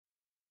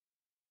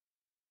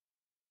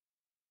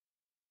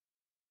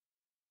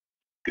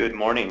Good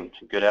morning,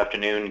 good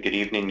afternoon, good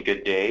evening,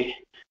 good day,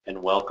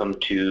 and welcome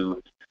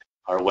to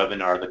our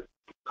webinar, The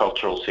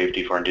Cultural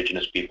Safety for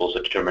Indigenous Peoples,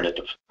 a Determinant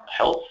of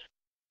Health,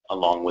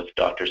 along with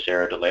Dr.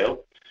 Sarah de Leeuw.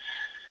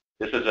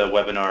 This is a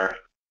webinar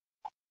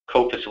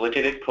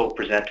co-facilitated,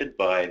 co-presented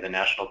by the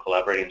National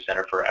Collaborating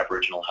Centre for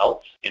Aboriginal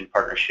Health in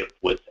partnership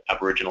with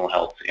Aboriginal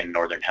Health in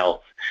Northern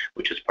Health,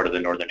 which is part of the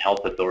Northern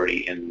Health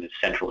Authority in the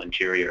central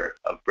interior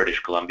of British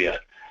Columbia.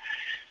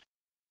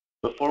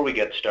 Before we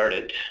get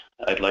started,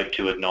 I'd like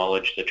to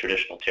acknowledge the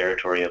traditional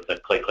territory of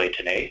the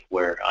Tene,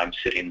 where I'm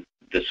sitting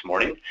this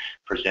morning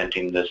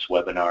presenting this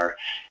webinar,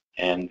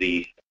 and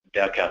the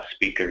Dakelh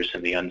speakers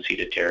in the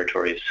unceded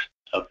territories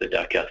of the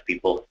Dakelh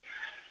people.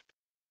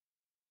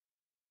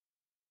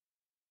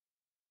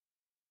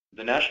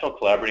 The National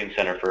Collaborating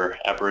Centre for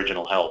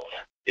Aboriginal Health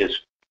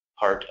is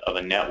part of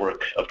a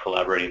network of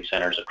collaborating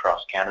centres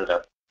across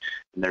Canada.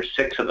 And there's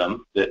 6 of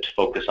them that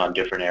focus on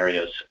different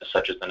areas,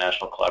 such as the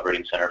National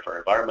Collaborating Centre for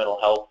Environmental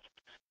Health,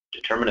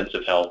 Determinants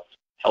of Health,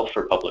 Health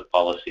for Public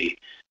Policy,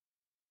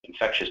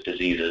 Infectious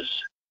Diseases,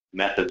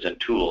 Methods and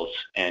Tools,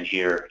 and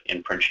here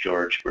in Prince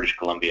George, British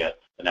Columbia,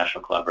 the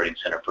National Collaborating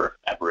Centre for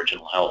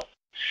Aboriginal Health.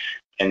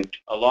 And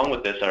along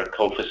with this, our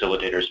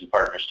co-facilitators and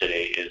partners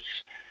today is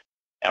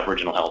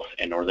Aboriginal Health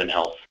and Northern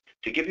Health.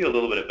 To give you a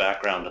little bit of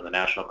background on the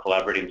National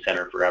Collaborating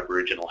Centre for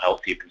Aboriginal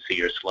Health, you can see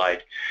your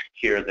slide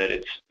here that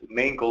its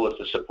main goal is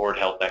to support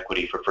health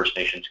equity for First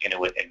Nations,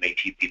 Inuit, and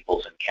Métis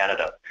peoples in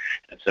Canada.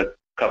 And so it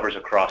covers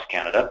across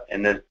Canada,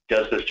 and it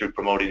does this through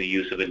promoting the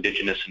use of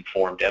Indigenous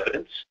informed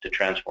evidence to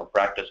transform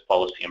practice,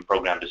 policy, and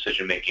program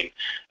decision-making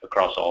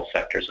across all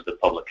sectors of the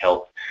public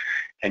health.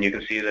 And you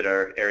can see that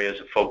our areas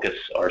of focus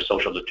are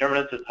social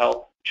determinants of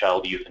health,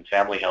 child, youth, and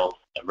family health,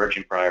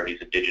 emerging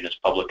priorities, Indigenous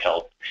public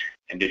health,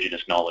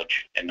 Indigenous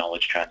knowledge, and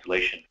knowledge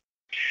translation.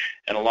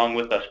 And along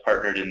with us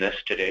partnered in this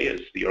today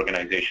is the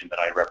organization that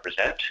I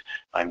represent.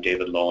 I'm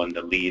David Loewen,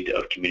 the lead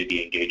of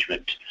community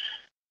engagement,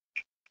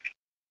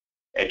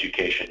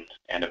 education,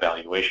 and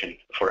evaluation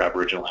for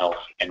Aboriginal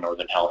Health and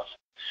Northern Health.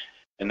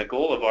 And the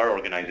goal of our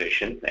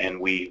organization, and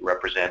we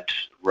represent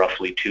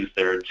roughly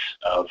 2/3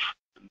 of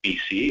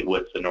BC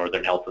with the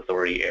Northern Health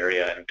Authority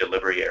area and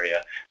delivery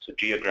area, so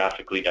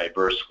geographically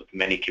diverse with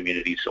many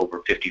communities,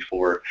 over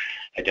 54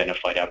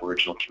 identified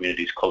Aboriginal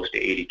communities, close to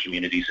 80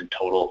 communities in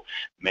total,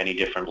 many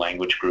different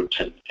language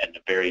groups and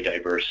very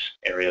diverse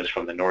areas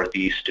from the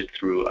northeast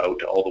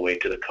throughout all the way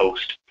to the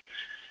coast.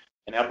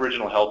 In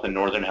Aboriginal Health and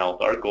Northern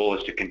Health, our goal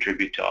is to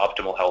contribute to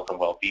optimal health and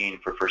well-being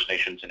for First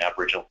Nations and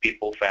Aboriginal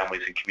people,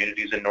 families, and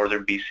communities in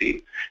Northern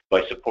BC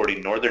by supporting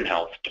Northern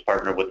Health to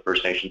partner with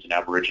First Nations and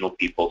Aboriginal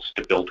peoples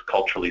to build a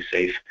culturally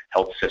safe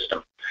health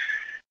system.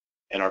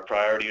 And our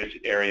priority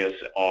areas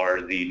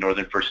are the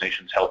Northern First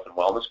Nations Health and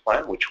Wellness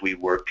Plan, which we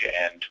work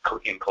and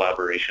in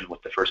collaboration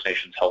with the First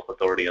Nations Health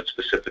Authority and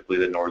specifically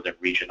the Northern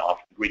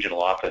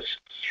Regional Office.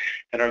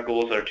 And our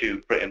goals are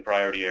in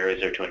priority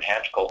areas are to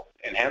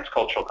enhance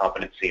cultural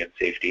competency and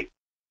safety,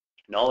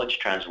 knowledge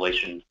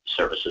translation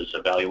services,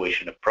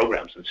 evaluation of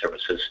programs and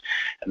services,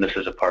 and this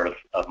is a part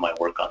of my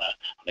work on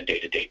a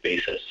day-to-day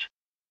basis.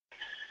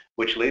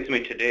 Which leads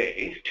me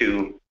today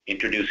to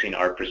introducing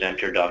our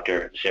presenter,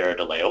 Dr. Sarah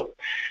de Leeuw.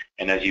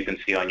 And as you can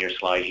see on your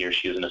slide here,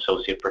 she is an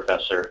associate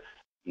professor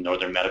in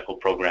Northern Medical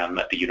Program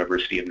at the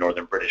University of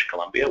Northern British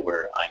Columbia,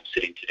 where I'm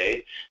sitting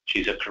today.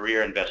 She's a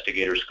career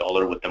investigator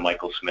scholar with the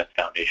Michael Smith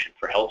Foundation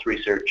for Health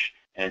Research,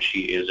 and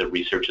she is a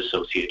research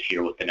associate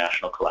here with the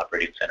National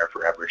Collaborating Centre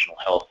for Aboriginal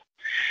Health.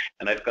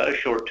 And I've got a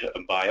short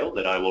bio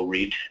that I will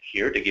read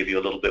here to give you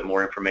a little bit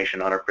more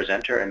information on our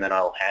presenter, and then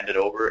I'll hand it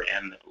over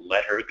and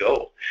let her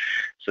go.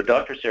 So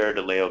Dr. Sarah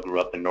de Leeuw grew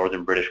up in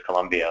Northern British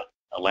Columbia,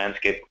 a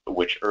landscape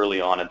which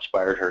early on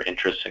inspired her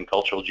interests in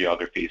cultural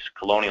geographies,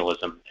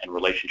 colonialism, and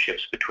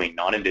relationships between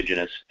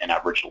non-Indigenous and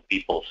Aboriginal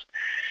peoples.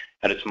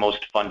 At its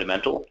most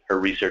fundamental, her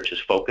research is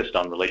focused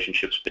on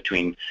relationships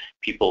between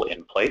people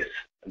in place.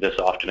 This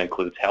often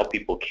includes how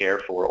people care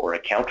for or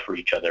account for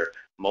each other,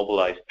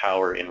 mobilize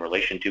power in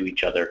relation to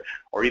each other,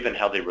 or even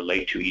how they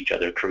relate to each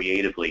other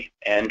creatively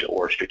and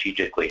or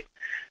strategically.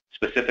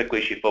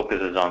 Specifically, she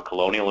focuses on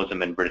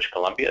colonialism in British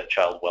Columbia,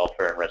 child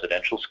welfare in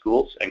residential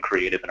schools, and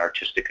creative and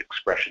artistic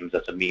expressions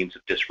as a means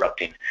of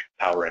disrupting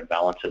power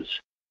imbalances.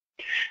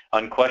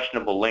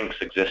 Unquestionable links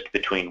exist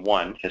between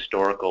 1,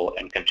 historical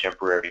and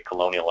contemporary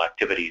colonial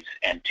activities,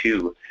 and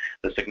 2,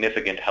 the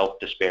significant health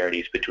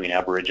disparities between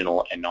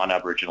Aboriginal and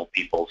non-Aboriginal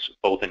peoples,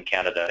 both in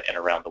Canada and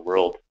around the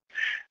world.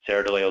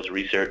 Sarah de Leeuw's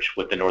research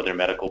with the Northern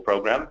Medical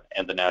Program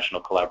and the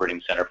National Collaborating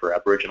Centre for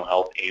Aboriginal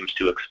Health aims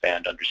to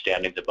expand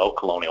understandings about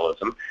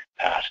colonialism,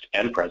 past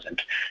and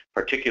present,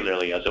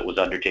 particularly as it was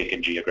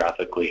undertaken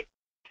geographically,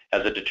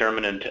 as a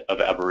determinant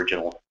of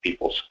Aboriginal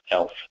people's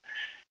health.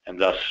 And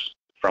thus,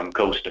 from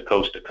coast to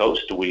coast to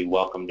coast, we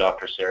welcome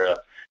Dr. Sarah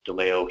de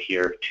Leeuw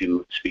here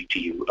to speak to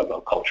you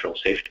about cultural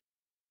safety.